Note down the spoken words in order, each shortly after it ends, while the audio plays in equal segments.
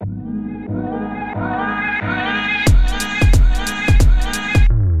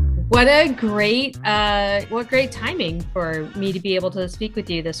What great timing for me to be able to speak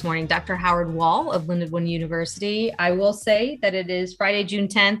with you this morning. Dr. Howard Wall of Lyndon University. I will say that it is Friday, June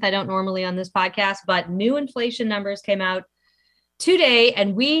 10th. I don't normally on this podcast, but new inflation numbers came out today,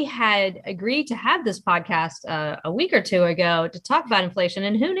 and we had agreed to have this podcast a week or two ago to talk about inflation.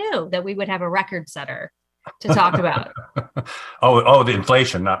 And who knew that we would have a record setter to talk about? The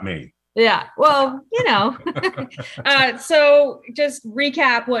inflation, not me. Yeah. Well, so just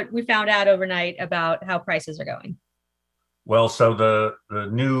recap what we found out overnight about how prices are going. Well, so the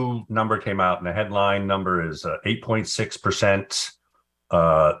new number came out, and the headline number is 8.6%,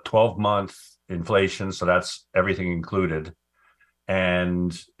 12-month inflation. So that's everything included.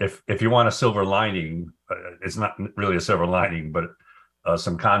 And if you want a silver lining, it's not really a silver lining, but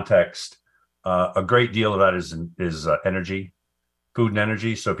some context. A great deal of that is energy. Food and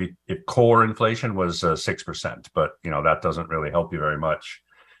energy. So if core inflation was 6%, but that doesn't really help you very much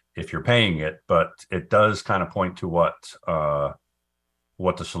if you're paying it. But it does kind of point to what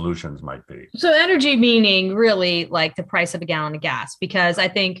the solutions might be. So energy meaning really like the price of a gallon of gas, because I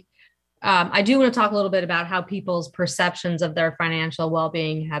think I do want to talk a little bit about how people's perceptions of their financial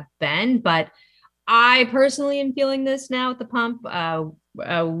well-being have been. But I personally am feeling this now at the pump. My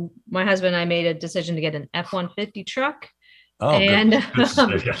husband and I made a decision to get an F-150 truck. Oh, and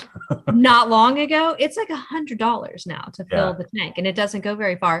not long ago, it's like $100 now to fill the tank, and it doesn't go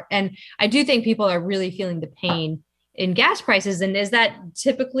very far. And I do think people are really feeling the pain in gas prices. And is that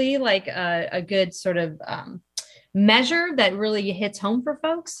typically like a good sort of measure that really hits home for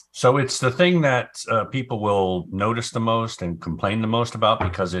folks? So it's the thing that people will notice the most and complain the most about,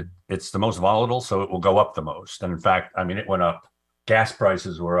 because it's the most volatile, so it will go up the most. And in fact, it went up. Gas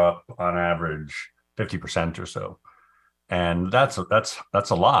prices were up on average 50% or so. And that's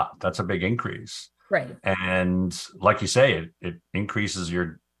a lot. That's a big increase. Right. And like you say, it increases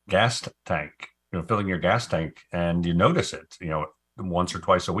your gas tank, filling your gas tank, and you notice it, once or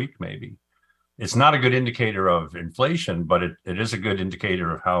twice a week, maybe. It's not a good indicator of inflation, but it is a good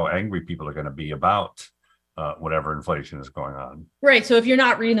indicator of how angry people are going to be about whatever inflation is going on. Right. So if you're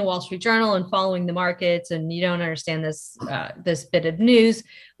not reading the Wall Street Journal and following the markets, and you don't understand this bit of news,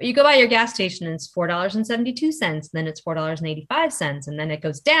 but you go by your gas station and it's $4.72, and then it's $4.85, and then it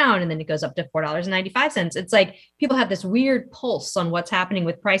goes down, and then it goes up to $4.95. It's like people have this weird pulse on what's happening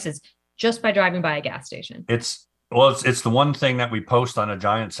with prices just by driving by a gas station. It's the one thing that we post on a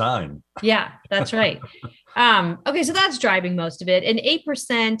giant sign. Yeah, that's right. Okay, so that's driving most of it. And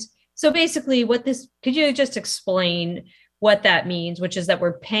 8%. So basically could you just explain what that means, which is that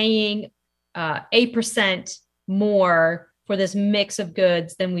we're paying 8% more for this mix of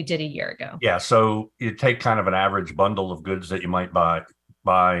goods than we did a year ago? Yeah. So you take kind of an average bundle of goods that you might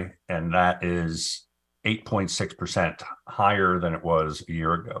buy, and that is 8.6% higher than it was a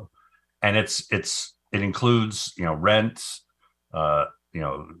year ago. And it includes, rent,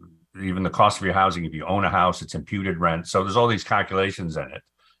 even the cost of your housing. If you own a house, it's imputed rent. So there's all these calculations in it.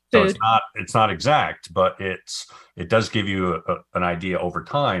 So it's not exact, but it does give you an idea over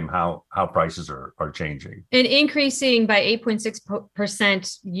time how prices are changing. And increasing by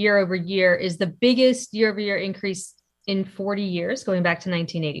 8.6% year over year is the biggest year over year increase in 40 years, going back to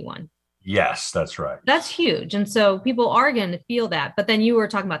 1981. Yes, that's right. That's huge. And so people are going to feel that. But then you were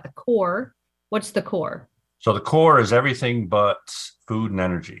talking about the core. What's the core? So the core is everything but food and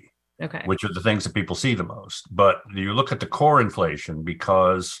energy. Okay. Which are the things that people see the most. But you look at the core inflation,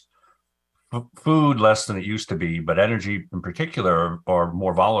 because food less than it used to be, but energy in particular are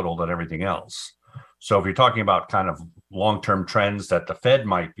more volatile than everything else. So if you're talking about kind of long-term trends that the Fed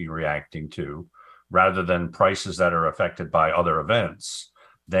might be reacting to, rather than prices that are affected by other events,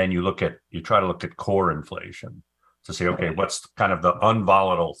 then you try to look at core inflation to say, okay, what's kind of the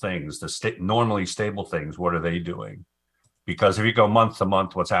unvolatile things, the normally stable things, what are they doing? Because if you go month to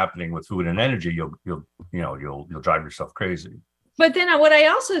month, what's happening with food and energy, you'll drive yourself crazy. But then what I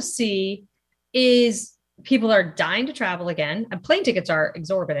also see is people are dying to travel again. And plane tickets are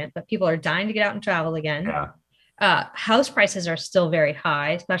exorbitant, but people are dying to get out and travel again. Yeah. House prices are still very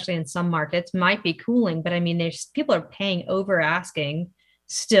high, especially in some markets. Might be cooling, but people are paying over asking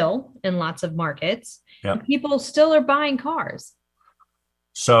still in lots of markets. Yeah. And people still are buying cars.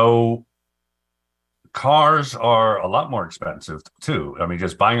 So cars are a lot more expensive too.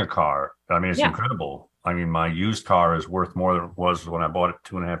 Just buying a car, it's incredible. My used car is worth more than it was when I bought it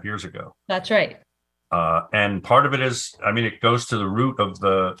 2.5 years ago. That's right. And part of it is, it goes to the root of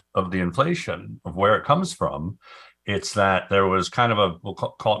the inflation, of where it comes from. It's that there was kind of we'll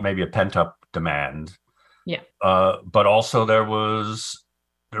call it maybe a pent up demand. Yeah. But also there was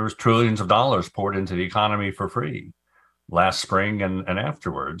trillions of dollars poured into the economy for free. last spring and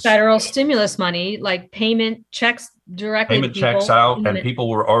afterwards. Federal stimulus money, like payment checks directly Payment to people. checks out, and people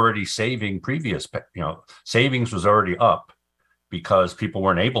were already saving savings was already up because people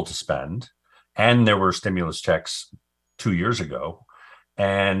weren't able to spend. And there were stimulus checks 2 years ago.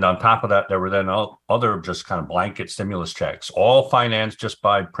 And on top of that, there were then other just kind of blanket stimulus checks, all financed just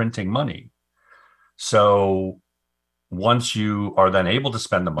by printing money. So once you are then able to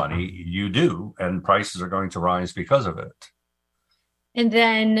spend the money, you do, and prices are going to rise because of it. And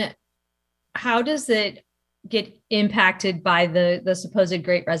then how does it get impacted by the supposed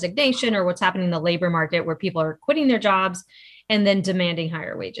great resignation, or what's happening in the labor market where people are quitting their jobs and then demanding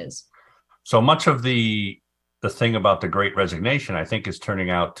higher wages? So much of the thing about the great resignation, I think, is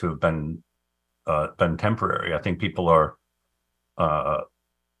turning out to have been temporary. I think people are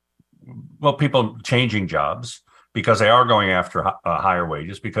people changing jobs because they are going after higher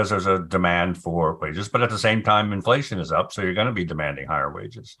wages because there's a demand for wages. But at the same time, inflation is up, so you're going to be demanding higher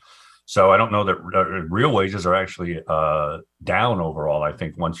wages. So I don't know that real wages are actually down overall, I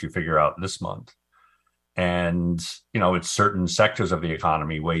think, once you figure out this month. And, it's certain sectors of the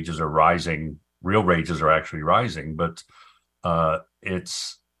economy, wages are rising, real wages are actually rising, but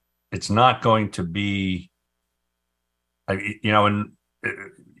it's not going to be, and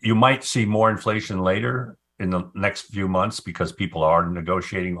you might see more inflation later in the next few months because people are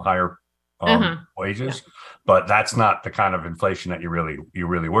negotiating higher wages, but that's not the kind of inflation that you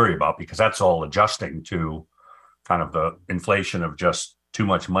really worry about, because that's all adjusting to kind of the inflation of just too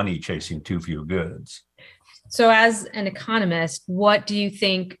much money chasing too few goods. So as an economist, what do you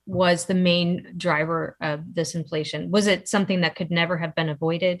think was the main driver of this inflation? Was it something that could never have been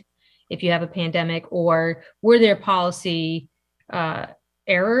avoided if you have a pandemic, or were there policy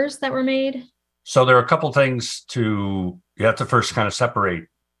errors that were made? So there are a couple things you have to first kind of separate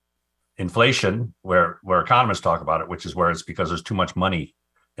inflation, where economists talk about it, which is where it's because there's too much money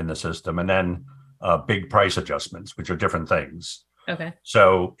in the system, and then big price adjustments, which are different things. Okay.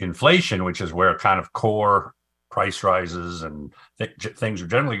 So inflation, which is where kind of core price rises and things are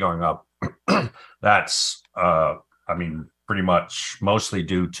generally going up, that's, pretty much mostly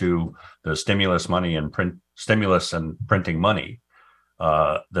due to the stimulus money and stimulus and printing money.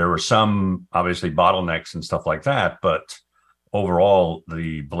 There were some, obviously, bottlenecks and stuff like that, but overall,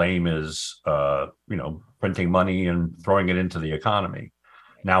 the blame is, printing money and throwing it into the economy.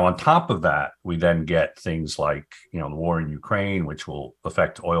 Now, on top of that, we then get things like, the war in Ukraine, which will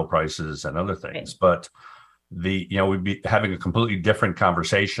affect oil prices and other things. Right. But we'd be having a completely different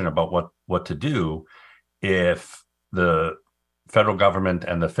conversation about what to do if the federal government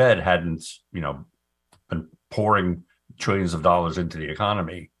and the Fed hadn't, been pouring trillions of dollars into the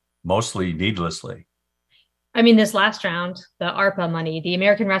economy, mostly needlessly. I mean, this last round, the ARPA money, the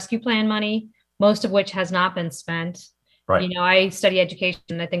American Rescue Plan money, most of which has not been spent. Right. I study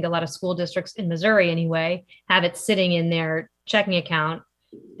education. I think a lot of school districts in Missouri, anyway, have it sitting in their checking account.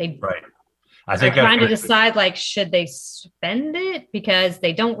 Right. I think trying to decide, should they spend it because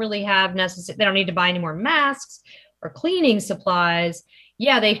they don't really have they don't need to buy any more masks or cleaning supplies.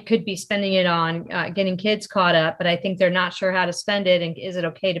 Yeah, they could be spending it on getting kids caught up, but I think they're not sure how to spend it. And is it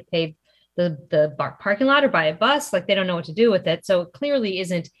okay to pay the parking lot or buy a bus? They don't know what to do with it. So it clearly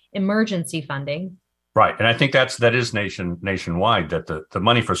isn't emergency funding. Right. And I think that is nationwide, that the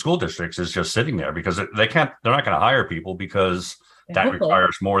money for school districts is just sitting there because they're not going to hire people because that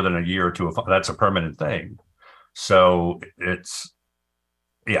requires more than a year or two. That's a permanent thing. So it's,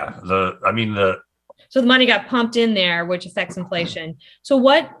 so the money got pumped in there, which affects inflation. So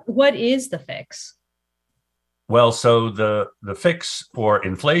what is the fix? Well, so the fix for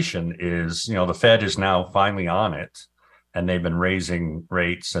inflation is, the Fed is now finally on it, and they've been raising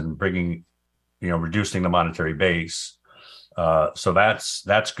rates and bringing, reducing the monetary base. So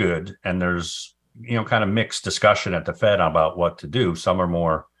that's good. And there's, kind of mixed discussion at the Fed about what to do. Some are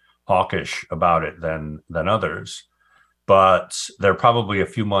more hawkish about it than others, but they're probably a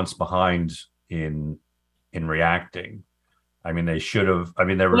few months behind in reacting. I mean, they should have. I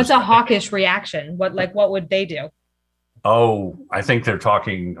mean, what's a hawkish reaction? What would they do? Oh, I think they're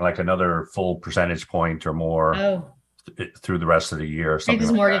talking another full percentage point or more through the rest of the year.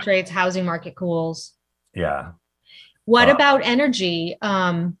 Because mortgage rates, housing market cools. Yeah. What about energy?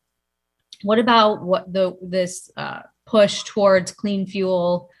 What about this push towards clean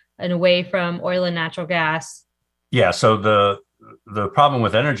fuel and away from oil and natural gas? Yeah. So the problem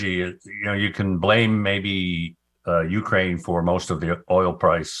with energy is, you can blame maybe Ukraine for most of the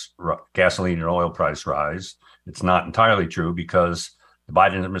gasoline and oil price rise. It's not entirely true because the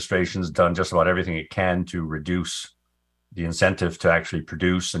Biden administration has done just about everything it can to reduce the incentive to actually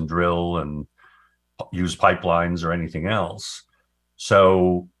produce and drill and use pipelines or anything else.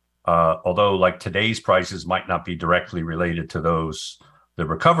 So although like today's prices might not be directly related to those, the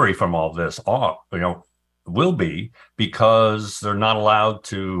recovery from all this will be, because they're not allowed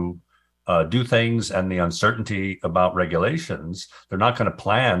to do things, and the uncertainty about regulations, they're not going to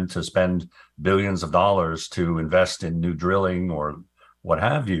plan to spend billions of dollars to invest in new drilling or what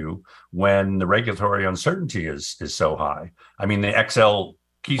have you when the regulatory uncertainty is so high. I mean, the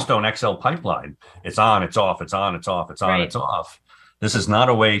Keystone XL pipeline, it's on, it's off, it's on, it's off, it's on, right. It's off. This is not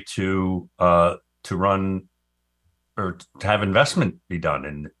a way to run or to have investment be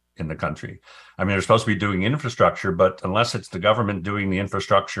done in the country. I mean, they're supposed to be doing infrastructure, but unless it's the government doing the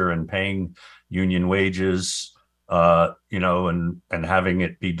infrastructure and paying union wages, and having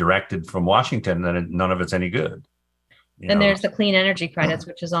it be directed from Washington, then none of it's any good. Then there's the clean energy credits,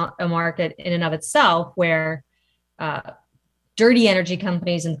 which is a market in and of itself where dirty energy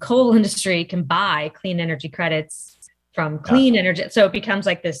companies and coal industry can buy clean energy credits from clean energy. So it becomes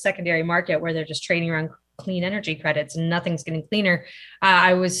like this secondary market where they're just trading around clean energy credits and nothing's getting cleaner.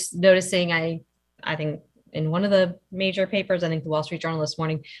 I was noticing, I think in one of the major papers, I think the Wall Street Journal this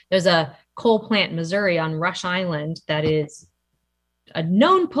morning, there's a coal plant in Missouri on Rush Island that is a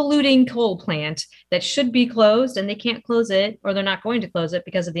known polluting coal plant that should be closed, and they can't close it, or they're not going to close it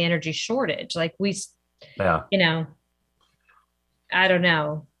because of the energy shortage. Like I don't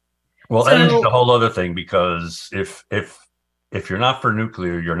know. Well, energy is a whole other thing, because if you're not for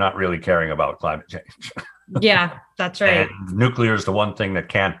nuclear, you're not really caring about climate change. Yeah, that's right. And nuclear is the one thing that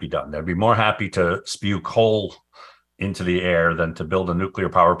can't be done. They'd be more happy to spew coal into the air than to build a nuclear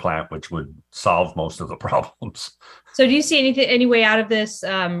power plant, which would solve most of the problems. So do you see any way out of this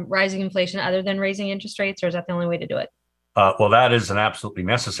rising inflation other than raising interest rates, or is that the only way to do it? Well, that is an absolutely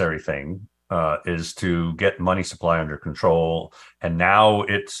necessary thing, is to get money supply under control. And now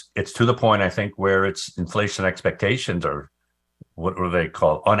it's to the point, I think, where it's inflation expectations are, what are they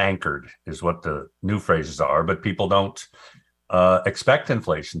called? Unanchored is what the new phrases are, but people don't expect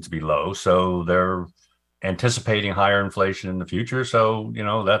inflation to be low. So they're anticipating higher inflation in the future. So,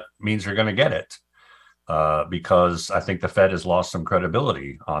 that means you're going to get it. Because I think the Fed has lost some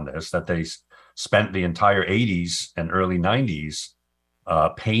credibility on this, that they spent the entire 80s and early 90s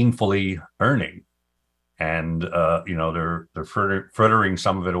painfully earning. And, they're frittering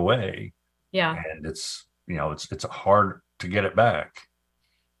some of it away. Yeah. And it's hard to get it back.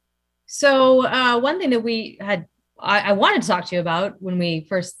 So one thing that I wanted to talk to you about when we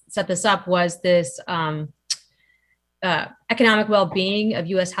first set this up was this economic well-being of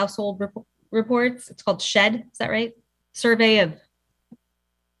U.S. household reports. It's called SHED. Is that right? Survey of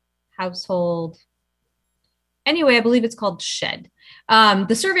Household. Anyway, I believe it's called SHED.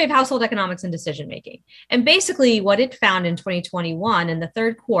 The Survey of Household Economics and Decision Making. And basically what it found in 2021 in the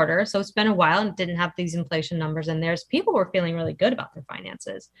third quarter, so it's been a while and it didn't have these inflation numbers in there, people were feeling really good about their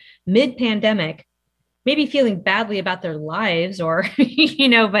finances. Mid-pandemic, maybe feeling badly about their lives or,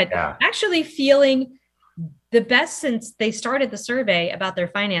 actually feeling the best since they started the survey about their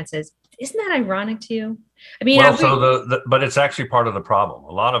finances. Isn't that ironic to you? I mean, but it's actually part of the problem.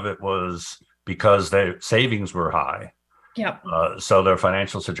 A lot of it was because their savings were high. Yeah. So their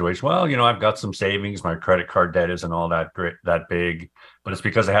financial situation, I've got some savings, my credit card debt isn't all that big, but it's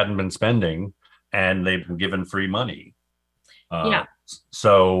because they hadn't been spending and they've been given free money.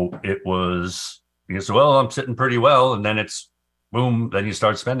 So it was, I'm sitting pretty well, and then it's boom, then you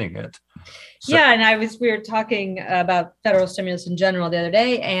start spending it. So, and we were talking about federal stimulus in general the other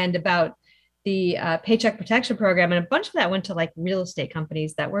day, and about the Paycheck Protection Program, and a bunch of that went to like real estate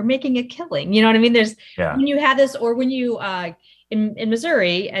companies that were making a killing. You know what I mean? When you have this, or when you in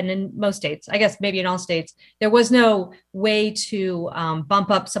Missouri and in most states, I guess maybe in all states, there was no way to bump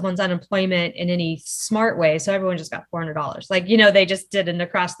up someone's unemployment in any smart way. So everyone just got $400. They just did it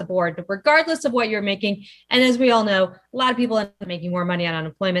across the board, regardless of what you're making. And as we all know, a lot of people end up making more money on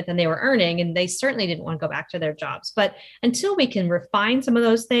unemployment than they were earning, and they certainly didn't want to go back to their jobs. But until we can refine some of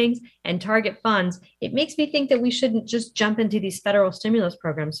those things and target funds, it makes me think that we shouldn't just jump into these federal stimulus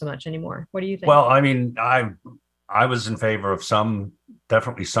programs so much anymore. What do you think? Well, I mean, I was in favor of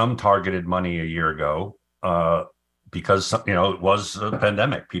definitely some targeted money a year ago, because it was a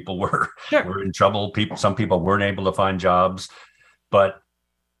pandemic. People were in trouble. Some people weren't able to find jobs, but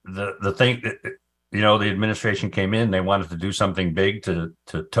the thing that, the administration came in, they wanted to do something big to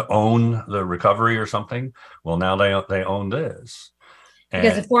own the recovery or something. Well, now they own this.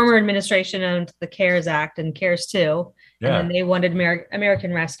 Because the former administration owned the CARES Act and CARES 2, and then they wanted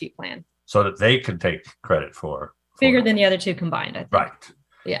American Rescue Plan, so that they could take credit for bigger than the other two combined, I think. Right.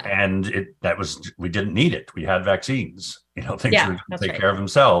 Yeah. And we didn't need it. We had vaccines, things were going to take care of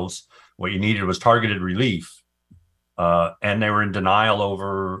themselves. What you needed was targeted relief. And they were in denial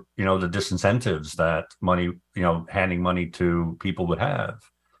over, the disincentives that money, handing money to people would have.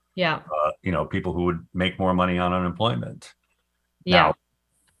 Yeah. People who would make more money on unemployment. Yeah.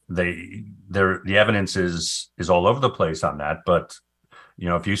 Now, the evidence is all over the place on that, but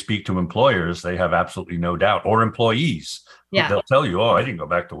if you speak to employers, they have absolutely no doubt, or employees. Yeah. They'll tell you, oh, I didn't go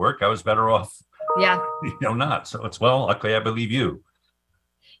back to work. I was better off. Yeah. Not. So it's, well, luckily I believe you.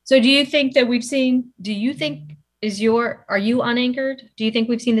 So do you think that are you unanchored? Do you think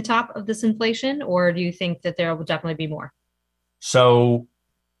we've seen the top of this inflation, or do you think that there will definitely be more? So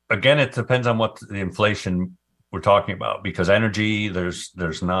again, it depends on what the inflation we're talking about, because energy,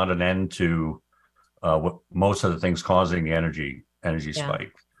 there's not an end to what most of the things causing the energy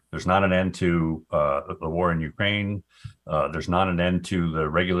spike. There's not an end to the war in Ukraine. There's not an end to the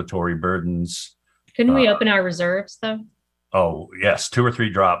regulatory burdens. Couldn't we open our reserves though? Oh yes, 2 or 3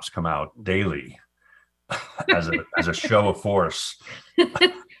 drops come out daily as a show of force.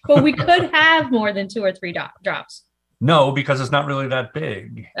 But we could have more than 2 or 3 drops. No, because it's not really that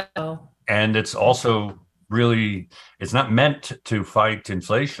big. Oh. And it's also really, it's not meant to fight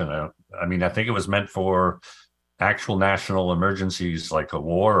inflation. I think it was meant for actual national emergencies like a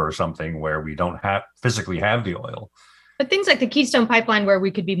war or something where we don't physically have the oil. But things like the Keystone Pipeline where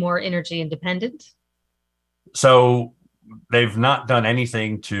we could be more energy independent. So they've not done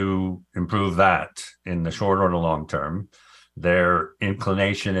anything to improve that in the short or the long term. Their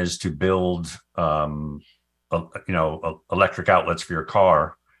inclination is to build, electric outlets for your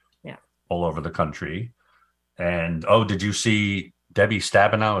car all over the country. And, did you see Debbie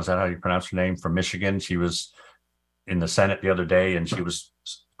Stabenow? Is that how you pronounce her name? From Michigan? She was in the Senate the other day, and she was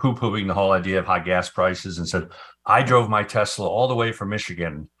poo-pooing the whole idea of high gas prices and said, I drove my Tesla all the way from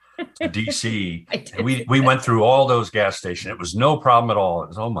Michigan to DC. And we went through all those gas stations. It was no problem at all. It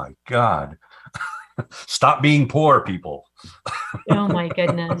was, oh my God. Stop being poor, people. Oh my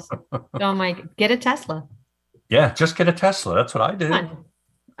goodness. Get a Tesla. Yeah, just get a Tesla. That's what I did.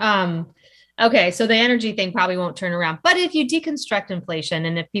 Okay, so the energy thing probably won't turn around. But if you deconstruct inflation,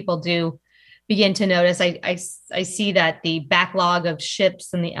 and if people do begin to notice, I see that the backlog of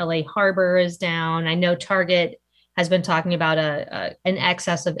ships in the LA harbor is down. I know Target has been talking about an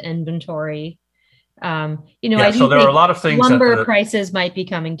excess of inventory. So there are a lot of things. Lumber prices might be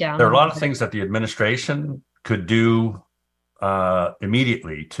coming down. There are a lot of things that the administration could do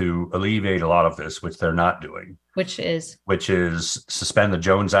immediately to alleviate a lot of this, which they're not doing. Which is suspend the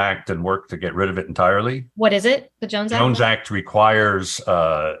Jones Act and work to get rid of it entirely. What is it? The Jones Act? Jones Act requires,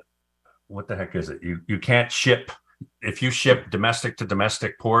 what the heck is it? You can't ship, if you ship domestic to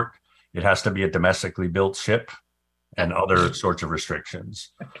domestic port, it has to be a domestically built ship and other sorts of restrictions.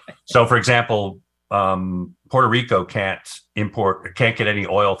 Okay. So for example, Puerto Rico can't get any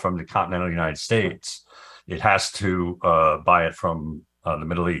oil from the continental United States. It has to buy it from the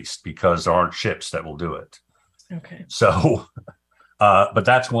Middle East because there aren't ships that will do it. Okay. So, but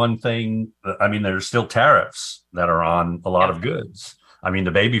that's one thing. There's still tariffs that are on a lot of goods.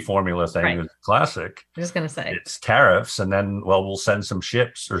 The baby formula thing is classic. I was going to say it's tariffs, and then we'll send some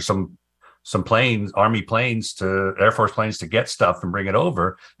ships or some planes, Army planes to Air Force planes to get stuff and bring it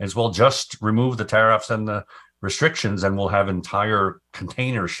over. As well, just remove the tariffs and the restrictions, and we'll have entire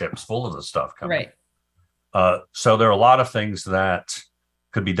container ships full of the stuff coming. Right. So there are a lot of things that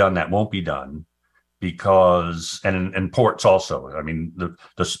could be done that won't be done. Because and ports also.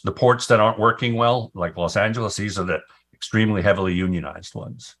 The ports that aren't working well, like Los Angeles, these are the extremely heavily unionized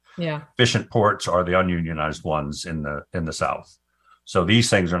ones. Yeah. Efficient ports are the ununionized ones in the South. So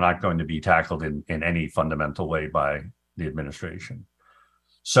these things are not going to be tackled in any fundamental way by the administration.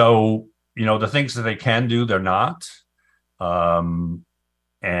 So, the things that they can do, they're not.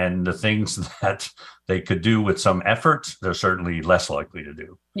 And the things that they could do with some effort, they're certainly less likely to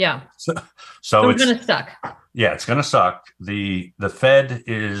do. Yeah. So it's going to suck. Yeah, it's going to suck. The Fed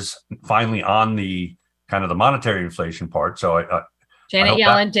is finally on the kind of the monetary inflation part. So Janet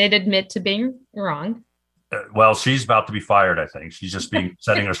Yellen did admit to being wrong. Well, she's about to be fired, I think. She's just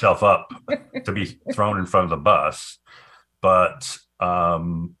setting herself up to be thrown in front of the bus. But,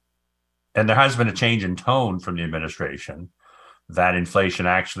 and there has been a change in tone from the administration that inflation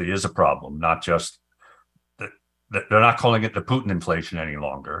actually is a problem, not just that they're not calling it the Putin inflation any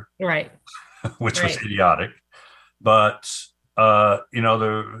longer. Right. Which was idiotic. But,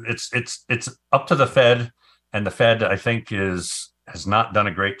 it's up to the Fed, and the Fed, I think, has not done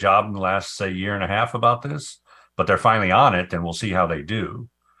a great job in the last, say, year and a half about this, but they're finally on it, and we'll see how they do.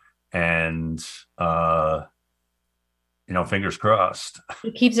 And, fingers crossed.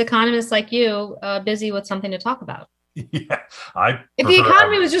 It keeps economists like you busy with something to talk about. Yeah, I If the prefer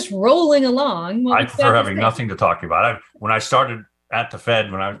economy was just rolling along, what I would you prefer have to having say? nothing to talk about. When I started at the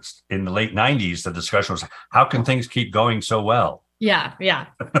Fed, when I was in the late '90s, the discussion was, how can things keep going so well? Yeah, yeah,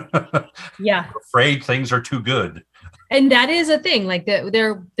 yeah. Afraid things are too good. And that is a thing. Like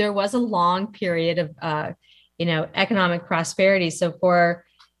there was a long period of economic prosperity. So for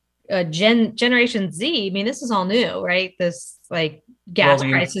Generation Z, I mean, this is all new, right? This like Well, gas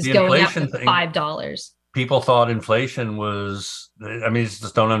prices the going up to inflation thing, $5. people thought inflation was, I mean,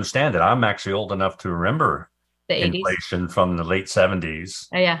 just don't understand it. I'm actually old enough to remember The 80s. inflation from the late '70s.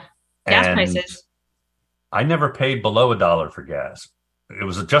 Oh yeah, gas And prices. I never paid below $1 for gas. It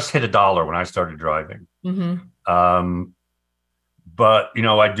was just hit $1 when I started driving. Mm-hmm. Um, but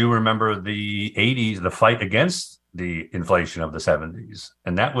I do remember the '80s, the fight against the inflation of the '70s,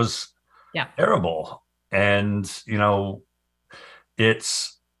 and that was Yeah, terrible. And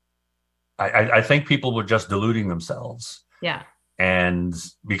it's I think people were just deluding themselves. yeah. And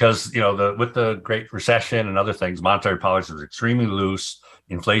because with the Great Recession and other things, monetary policy was extremely loose.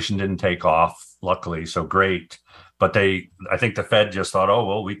 Inflation didn't take off, luckily, so great. But I think the Fed just thought, oh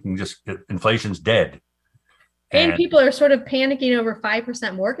well, we can inflation's dead. And people are sort of panicking over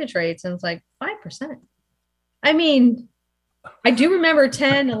 5% mortgage rates, and it's like 5%. I mean, I do remember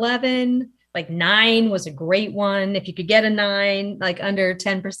 10, 11, like 9 was a great one. If you could get a 9, like under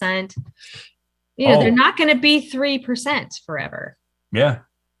 10%, they're not going to be 3% forever. Yeah.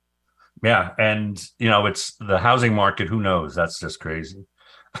 Yeah. And, it's the housing market. Who knows? That's just crazy.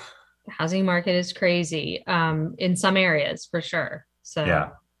 The housing market is crazy in some areas for sure. So, yeah.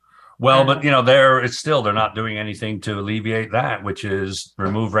 Well, but they're not doing anything to alleviate that, which is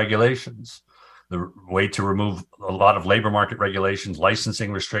remove regulations. The way to remove a lot of labor market regulations,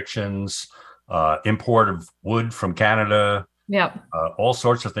 licensing restrictions, import of wood from Canada, all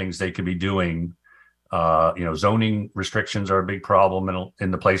sorts of things they could be doing. Zoning restrictions are a big problem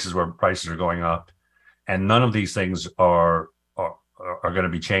in the places where prices are going up, and none of these things are going to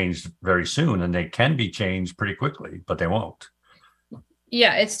be changed very soon, and they can be changed pretty quickly, but they won't.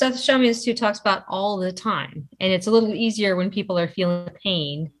 Yeah, it's stuff Shomi Institute talks about all the time, and it's a little easier when people are feeling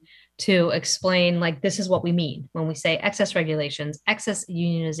pain to explain, like, this is what we mean when we say excess regulations, excess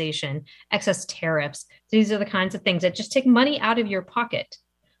unionization, excess tariffs. These are the kinds of things that just take money out of your pocket.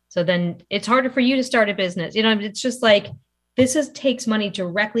 So then it's harder for you to start a business. It's just like, takes money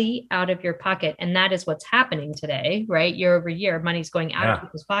directly out of your pocket. And that is what's happening today, right? Year over year, money's going out of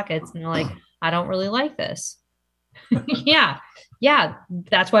people's pockets. And they're like, I don't really like this. Yeah.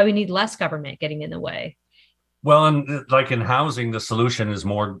 That's why we need less government getting in the way. Well, and like in housing, the solution is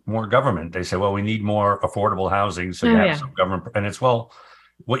more government. They say, well, we need more affordable housing. So you have some government. And it's, well,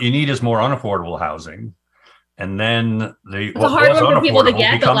 what you need is more unaffordable housing. And then what was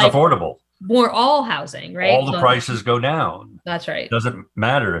unaffordable becomes affordable. More all housing, right? All the prices go down. That's right. It doesn't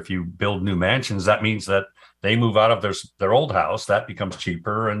matter if you build new mansions. That means that they move out of their old house. That becomes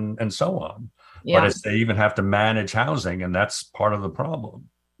cheaper and so on. Yeah. But they even have to manage housing, and that's part of the problem.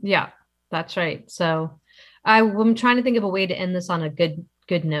 Yeah, that's right. So I'm trying to think of a way to end this on a good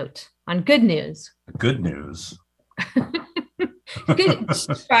note, on good news. Good news. Good.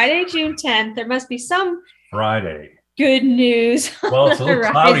 Friday, June 10th. There must be some Friday. Good news. Well, it's a little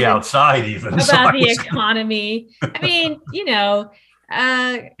cloudy outside even. About the economy. I mean,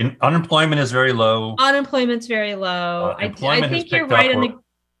 unemployment is very low. Unemployment's very low. I think you're right on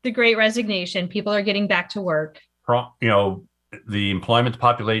the Great Resignation. People are getting back to work. The employment to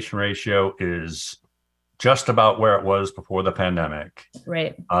population ratio is just about where it was before the pandemic.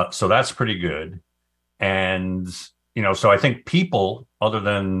 Right. So that's pretty good. And, so I think people, other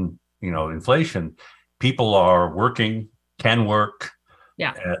than, inflation, people are working, can work.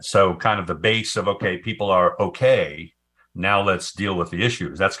 Yeah. So kind of the base of, okay, people are okay. Now let's deal with the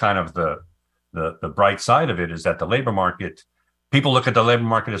issues. That's kind of the bright side of it, is that the labor market, people look at the labor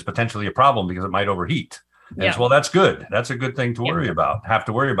market as potentially a problem because it might overheat. And well, that's good. That's a good thing to worry about,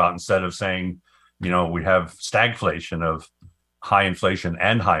 instead of saying, we have stagflation of high inflation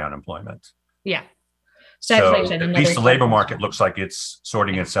and high unemployment. Yeah. Stagflation. So at least the labor market looks like it's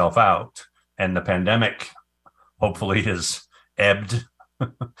sorting itself out, and the pandemic hopefully has ebbed. I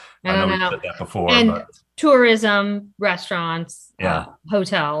know we said that before. And tourism, restaurants,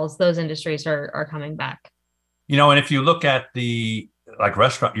 hotels, those industries are coming back. And if you look at you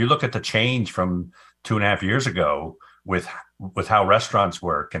look at the change from 2.5 years ago with how restaurants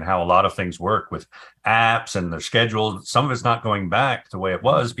work and how a lot of things work with apps and their schedules. Some of it's not going back the way it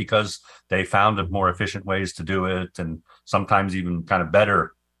was because they found more efficient ways to do it, and sometimes even kind of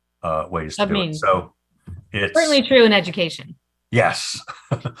better ways to do it. So it's certainly true in education. Yes.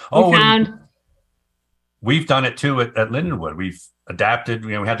 we've done it too at Lindenwood. We've adapted.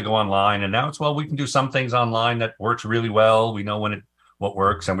 We had to go online, and now it's, well, we can do some things online that works really well. We know what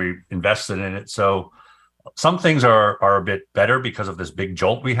works, and we invested in it. So some things are a bit better because of this big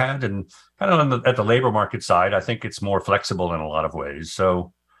jolt we had, and kind of at the labor market side, I think it's more flexible in a lot of ways.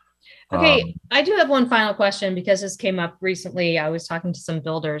 So, okay, I do have one final question because this came up recently. I was talking to some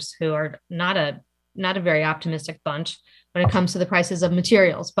builders who are not a very optimistic bunch when it comes to the prices of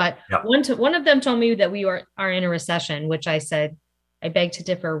materials. But one of them told me that we are in a recession, which I said, I beg to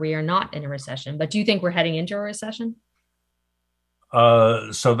differ. We are not in a recession. But do you think we're heading into a recession?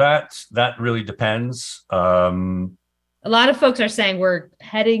 So that really depends. A lot of folks are saying we're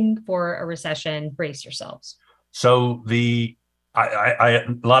heading for a recession. Brace yourselves. So a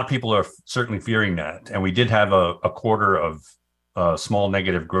lot of people are certainly fearing that, and we did have a quarter of small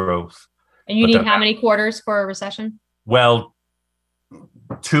negative growth. And you need how many quarters for a recession? Well,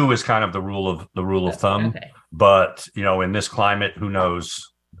 2 is kind of the rule of thumb. Okay. But in this climate, who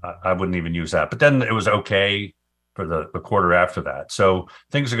knows? I wouldn't even use that. But then it was okay for the quarter after that. So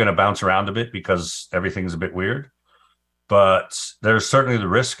things are going to bounce around a bit because everything's a bit weird. But there's certainly the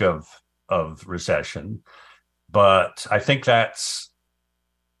risk of recession. But I think that's,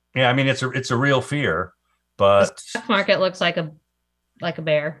 it's a real fear. But the stock market looks like a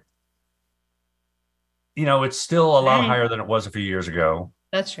bear. It's still a lot higher than it was a few years ago.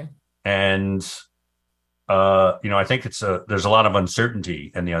 That's true. And I think there's a lot of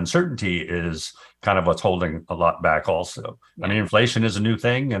uncertainty, and the uncertainty is kind of what's holding a lot back also. Yeah. I mean, inflation is a new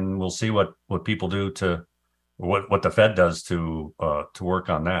thing, and we'll see what people do what the Fed does to work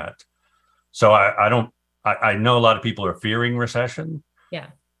on that. So I know a lot of people are fearing recession. Yeah.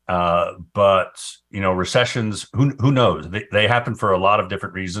 But recessions, who knows? They happen for a lot of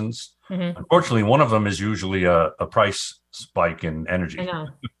different reasons. Mm-hmm. Unfortunately, one of them is usually a price spike in energy. I know.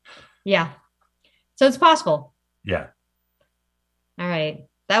 Yeah. So it's possible. Yeah. All right.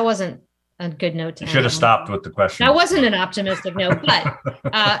 That wasn't a good note to You should have stopped with the question. That wasn't an optimistic note, but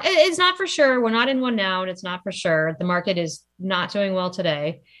it's not for sure. We're not in one now, and it's not for sure. The market is not doing well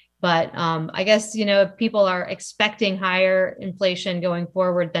today. But I guess, if people are expecting higher inflation going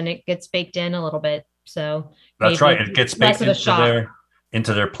forward, then it gets baked in a little bit. So that's right. It gets baked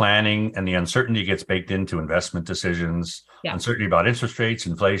into their planning, and the uncertainty gets baked into investment decisions, uncertainty about interest rates,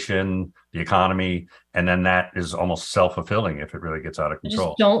 inflation, the economy. And then that is almost self-fulfilling if it really gets out of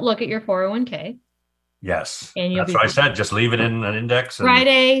control. Just don't look at your 401k. Yes. And that's what I said. Just leave it in an index.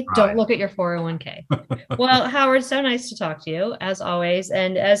 Friday, don't look at your 401k. Well, Howard, so nice to talk to you as always.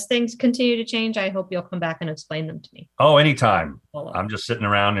 And as things continue to change, I hope you'll come back and explain them to me. Oh, anytime. I'm just sitting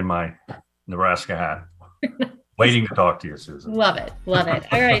around in my Nebraska hat, waiting to talk to you, Susan. Love it. Love it.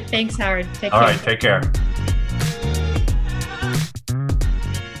 All right. Thanks, Howard. Take care.